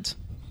backwards.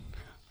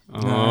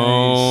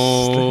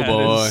 Oh That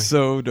boy, is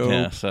so dope.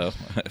 Yeah, so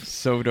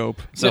So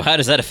dope. so how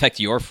does that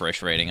affect your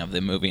fresh rating of the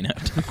movie now?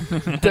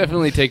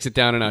 definitely takes it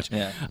down a notch.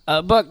 Yeah.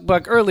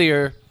 Buck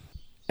earlier,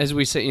 as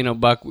we say,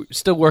 Buck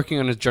still working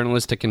on his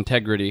journalistic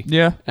integrity.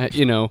 Yeah.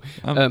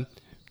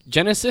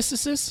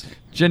 Geneticist.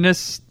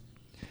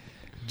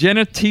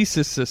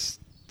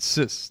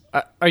 Geneticist.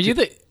 Are you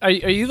like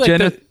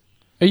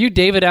are you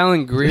David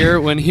Allen Greer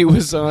when he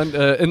was on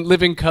in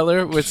Living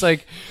Color? I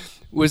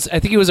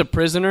think he was a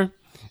prisoner,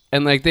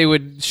 and like they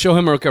would show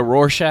him like a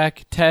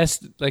Rorschach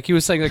test, like he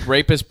was like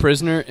rapist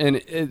prisoner,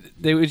 and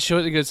they would show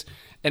it because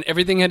and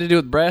everything had to do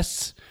with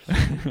breasts,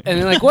 and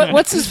they're like,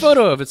 what's this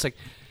photo of? It's like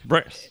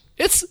Breast.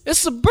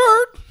 it's a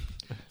bird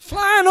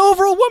flying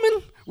over a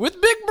woman with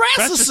big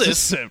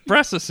breasts.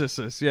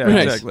 Breasts. Yeah,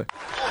 Right. exactly.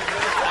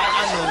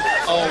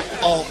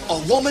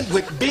 A woman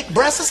with big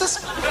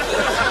breasts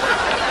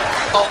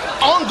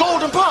on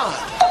Golden Pond.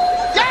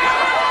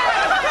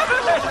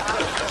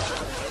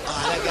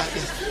 I got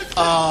this.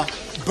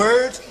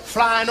 Birds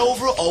flying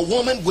over a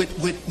woman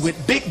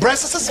with big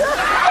breasts.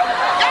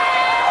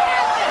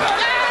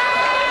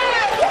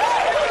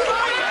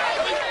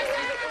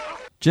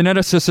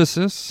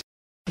 Geneticists.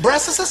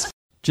 Breasts.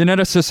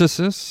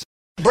 Geneticists.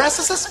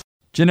 Breasts.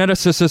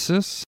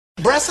 Geneticists.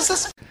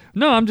 Breasts.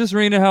 No, I'm just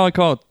reading it how I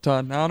call it,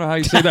 Todd. I don't know how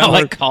you say that How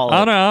I word. call it.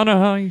 I don't know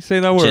how you say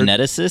that word.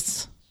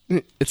 Geneticists?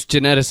 It's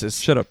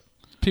geneticists. Shut up.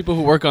 People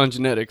who work on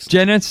genetics.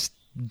 Geneticists.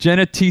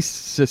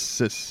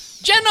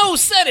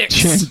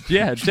 Genocetics.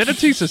 Yeah,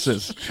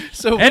 geneticists.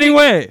 So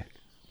Anyway,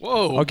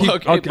 whoa,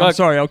 I'm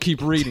sorry. I'll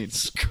keep reading.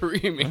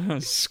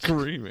 Screaming.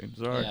 Screaming.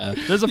 Sorry. Yeah.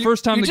 This is the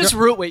first time You just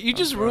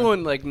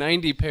ruined like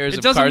 90 pairs It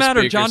of doesn't car matter.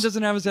 speakers. John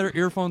doesn't have his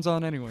earphones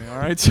on anyway. All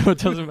right, so it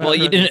doesn't matter. Well,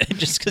 you didn't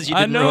just because you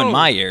I didn't know. ruin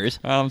my ears.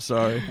 I'm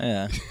sorry.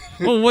 Yeah.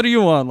 Well, what do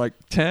you want? Like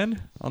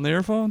 10 on the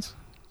earphones?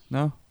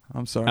 No,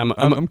 I'm sorry.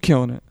 I'm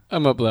killing it.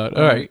 I'm up loud.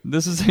 All right.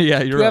 This is you're.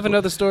 Do we have up.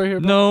 another story here?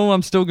 Bob? No,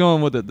 I'm still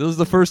going with it. This is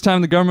the first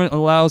time the government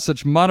allows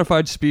such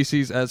modified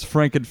species as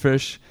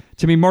Frankenfish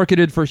to be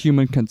marketed for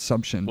human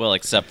consumption. Well,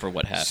 except for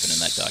what happened in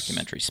that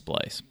documentary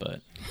Splice,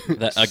 but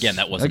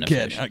that wasn't a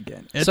fish.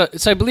 Again. So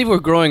I believe we're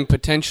growing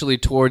potentially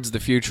towards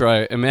the future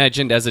I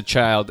imagined as a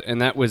child,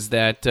 and that was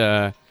that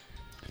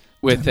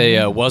with a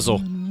wuzzle.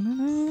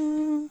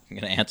 You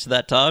gonna answer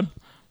that, Todd?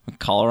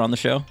 Caller on the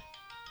show.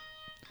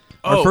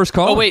 Our first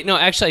call. Oh wait, no.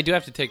 Actually, I do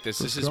have to take this.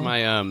 This is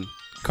my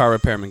car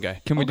repairman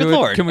guy. Can we good do it?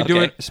 Lord. Can we do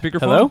Okay. it? Speakerphone.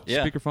 Hello?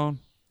 Yeah. Speakerphone.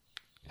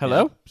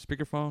 Hello.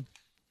 Speakerphone.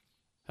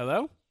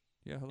 Hello.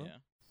 Yeah. Hello. Yeah.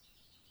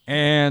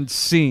 And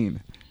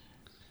scene.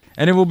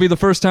 And it will be the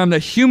first time that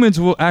humans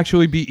will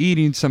actually be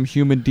eating some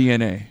human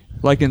DNA,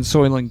 like in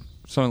Soylent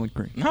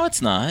Green. No,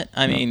 it's not.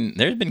 I mean,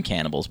 there's been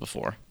cannibals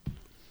before.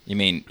 You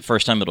mean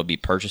first time it'll be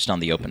purchased on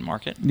the open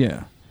market?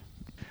 Yeah.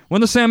 When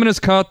the salmon is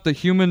caught, the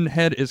human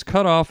head is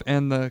cut off,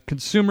 and the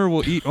consumer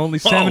will eat only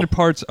salmon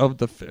parts of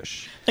the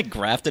fish. I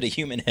grafted a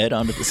human head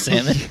onto the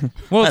salmon.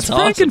 Well, That's it's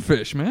awesome.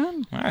 Frankenfish,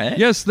 man. All right.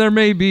 Yes, there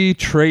may be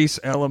trace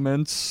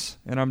elements,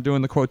 and I'm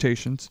doing the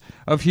quotations,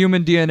 of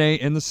human DNA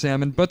in the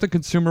salmon, but the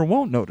consumer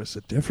won't notice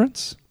a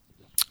difference.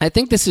 I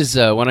think this is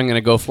what I'm going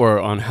to go for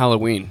on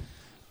Halloween.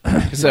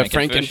 Is that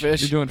Frankenfish?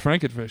 Frankenfish? You're doing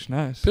Frankenfish,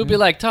 nice. People be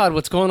like, Todd,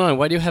 what's going on?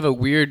 Why do you have a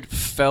weird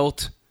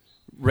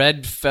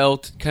red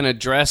felt kind of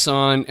dress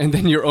on and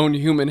then your own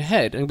human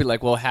head? And be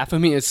like, well, half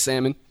of me is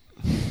salmon,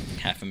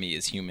 Half of me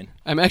is human.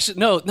 I'm actually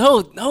no.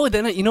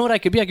 Then you know what I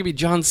could be? I could be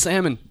John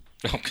Salmon.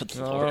 Oh, good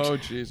lord. Oh,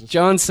 Jesus.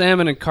 John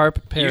Salmon and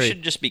Carp Perry. You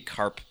should just be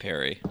Carp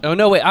Perry. Oh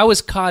no, wait. I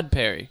was Cod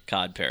Perry.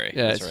 Cod Perry.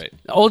 Yeah, That's right.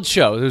 Old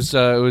show. It was.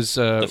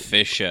 The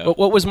fish show.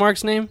 What was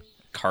Mark's name?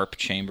 Carp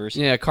Chambers.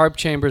 Yeah, Carp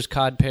Chambers,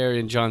 Cod Perry,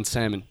 and John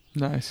Salmon.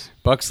 Nice.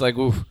 Buck's like,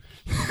 oof.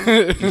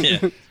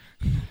 Yeah.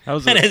 That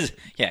was That is,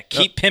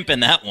 keep pimping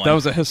that one. that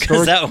was a 'Cause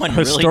historic, that one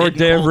really historic didn't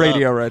day of hold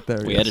radio up. right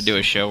there. We had to do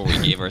a show where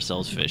we gave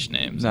ourselves fish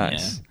names.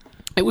 Nice. Yeah.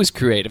 It was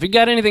creative. You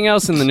got anything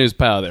else in the news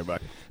pile there,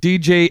 Buck?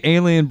 DJ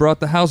Alien brought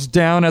the house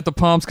down at the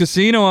Palms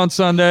Casino on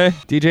Sunday.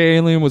 DJ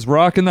Alien was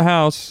rocking the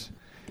house.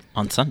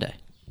 On Sunday.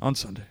 On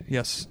Sunday,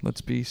 yes.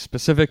 Let's be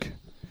specific.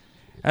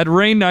 At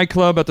Rain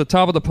nightclub at the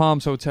top of the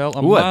Palms Hotel.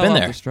 Ooh, I've been off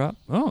there. the Strip.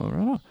 Oh,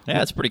 right on.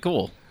 Yeah, it's pretty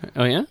cool.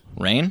 Oh yeah.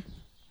 Rain?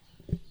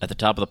 At the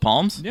top of the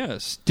palms?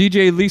 Yes.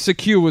 DJ Lisa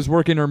Q was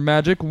working her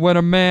magic when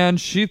a man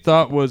she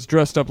thought was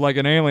dressed up like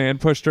an alien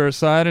pushed her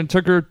aside and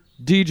took her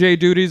DJ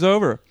duties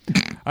over.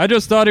 I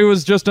just thought he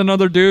was just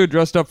another dude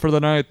dressed up for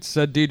the night,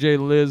 said DJ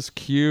Liz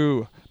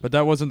Q. But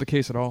that wasn't the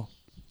case at all.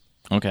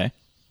 Okay.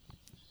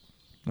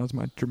 That was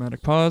my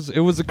dramatic pause. It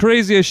was the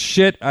craziest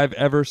shit I've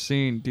ever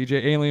seen.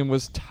 DJ Alien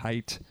was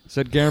tight,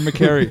 said Garen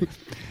McCary.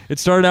 It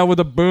started out with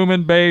a boom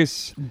and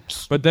bass,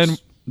 but then,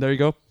 there you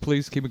go,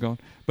 please keep it going.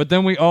 But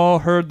then we all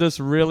heard this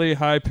really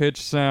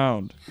high-pitched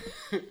sound,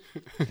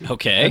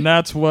 Okay. and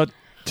that's what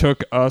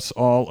took us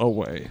all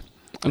away.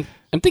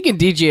 I'm thinking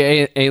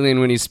DJ Alien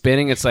when he's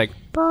spinning. It's like,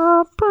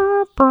 and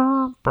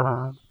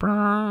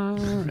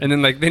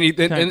then like and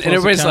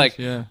everybody's counts, like,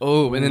 yeah.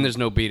 oh, and then there's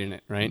no beat in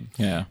it, right?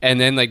 Yeah. And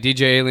then like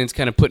DJ Alien's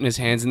kind of putting his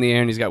hands in the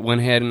air and he's got one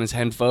hand in his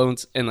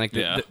headphones and like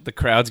the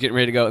crowd's getting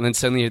ready to go and then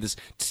suddenly you hear this.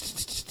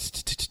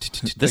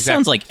 This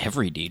sounds like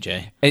every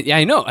DJ. Yeah,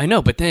 I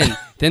know, but then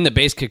the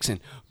bass kicks in,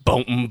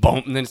 boom,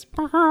 boom, and then it's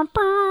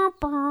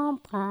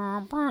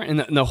and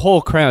the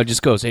whole crowd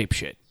just goes ape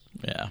shit.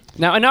 Yeah.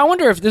 Now, and I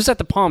wonder if this is at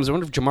the Palms. I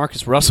wonder if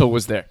Jamarcus Russell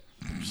was there.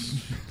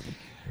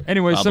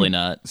 Anyway, Probably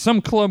not.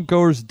 Some club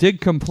goers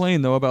did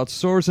complain, though, about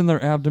sores in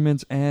their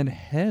abdomens and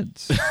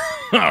heads.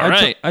 All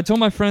right. I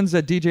told my friends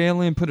that DJ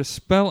Alien put a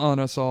spell on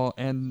us all,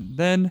 and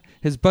then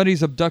his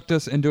buddies abduct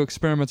us and do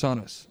experiments on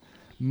us.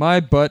 My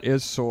butt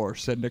is sore,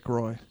 said Nick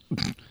Roy.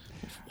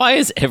 Why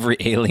does every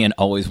alien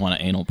always want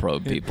to anal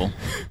probe people?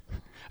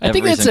 I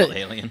think Every that's single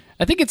alien.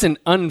 I think it's an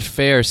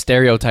unfair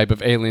stereotype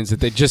of aliens that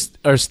they just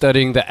are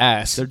studying the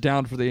ass. They're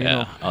down for the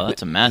anal. Yeah. Oh,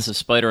 that's a massive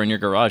spider on your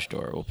garage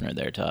door opener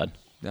there, Todd.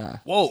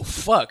 Whoa,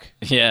 fuck!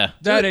 Yeah.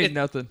 That Dude, ain't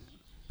nothing.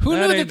 Who That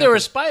knew ain't that there were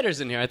nothing. spiders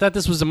in here? I thought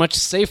this was a much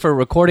safer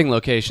recording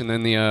location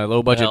than the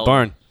low-budget Well,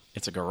 barn.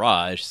 It's a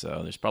garage,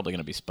 so there's probably going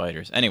to be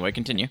spiders. Anyway,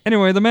 continue.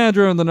 Anyway, the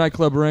manager of the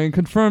nightclub Rain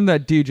confirmed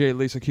that DJ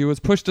Lisa Q was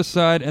pushed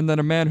aside and that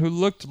a man who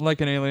looked like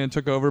an alien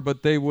took over,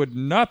 but they would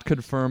not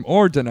confirm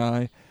or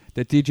deny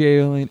that DJ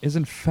Alien is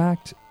in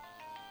fact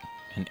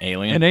An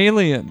alien? an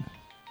alien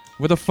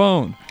with a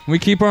phone. We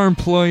keep our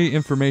employee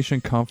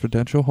information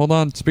confidential. Hold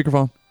on,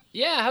 speakerphone.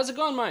 Yeah, how's it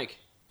going, Mike?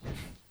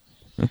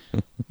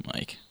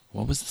 Mike,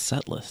 what was the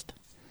set list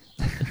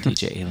that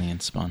DJ Alien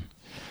spun?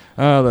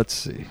 Let's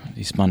see.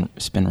 He spin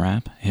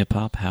rap,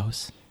 hip-hop,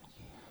 house,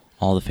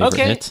 all the favorite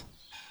Okay. hits?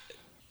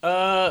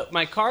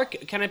 My car.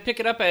 Can I pick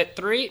it up at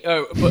 3?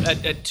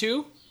 At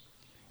 2?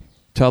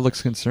 Todd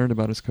looks concerned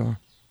about his car.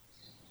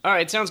 All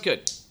right, sounds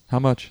good. How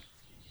much?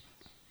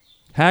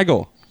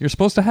 Haggle. You're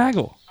supposed to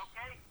haggle.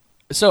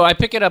 So I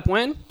pick it up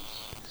when? You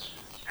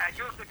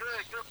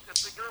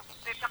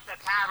pick up the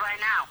car right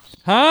now.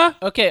 Huh?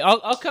 Okay,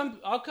 I'll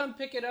come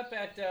pick it up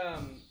at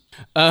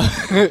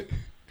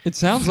It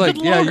sounds like,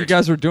 Good yeah, you Lord.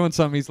 guys were doing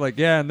something. He's like,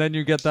 yeah, and then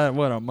you get that,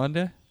 what, on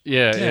Monday?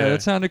 Yeah, Yeah,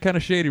 that sounded kind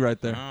of shady right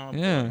there. Oh,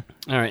 Yeah.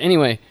 All right.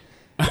 Anyway,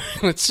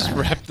 let's just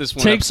wrap this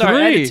one Take up. Sorry,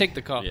 I had 3. to take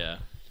the call. Yeah.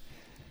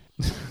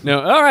 No.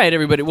 All right,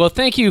 everybody. Well,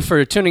 thank you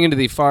for tuning into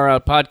the Far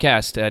Out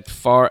Podcast at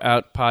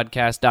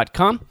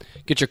faroutpodcast.com.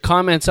 Get your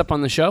comments up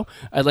on the show.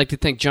 I'd like to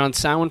thank John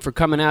Sowen for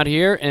coming out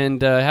here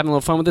and having a little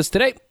fun with us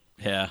today.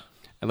 Yeah.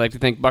 I'd like to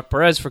thank Buck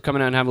Perez for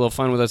coming out and having a little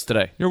fun with us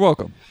today. You're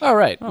welcome. All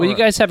right. Well, you right.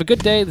 guys have a good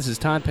day. This is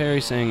Todd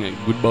Perry saying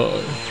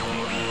goodbye.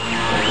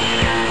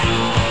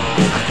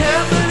 I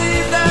can't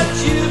believe that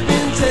you've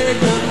been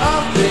taken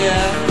off the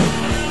air.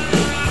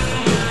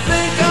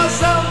 Think I'll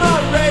sell my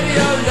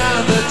radio now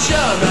that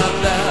you're not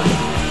there.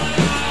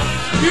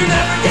 You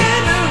never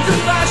get into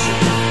fashion.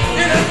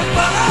 You never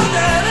followed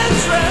any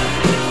trend.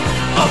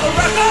 On the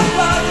record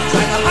bar, they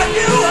try to hype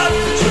you up,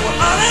 but you were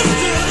honest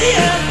to the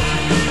end.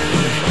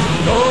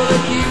 Gonna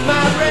keep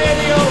my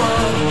radio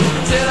on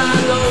till I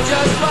know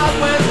just what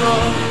went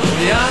wrong.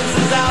 The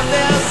answer's out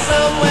there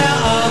somewhere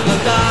on the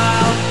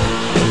dial.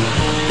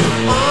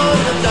 On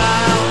the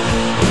dial.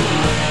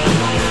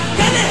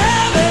 Can you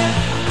hear me?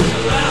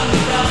 Around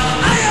the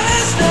dial. Are you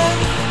listening?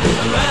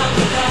 Around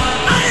the dial.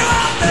 Are you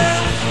out there?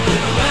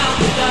 Around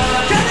the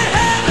dial. Can you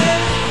hear me?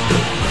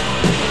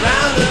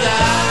 Around the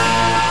dial.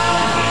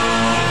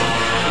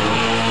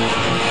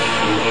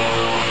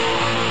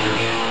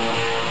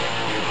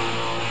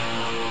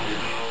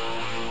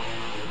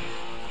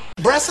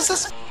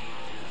 Breasts?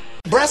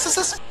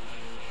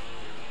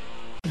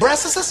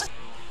 breasts?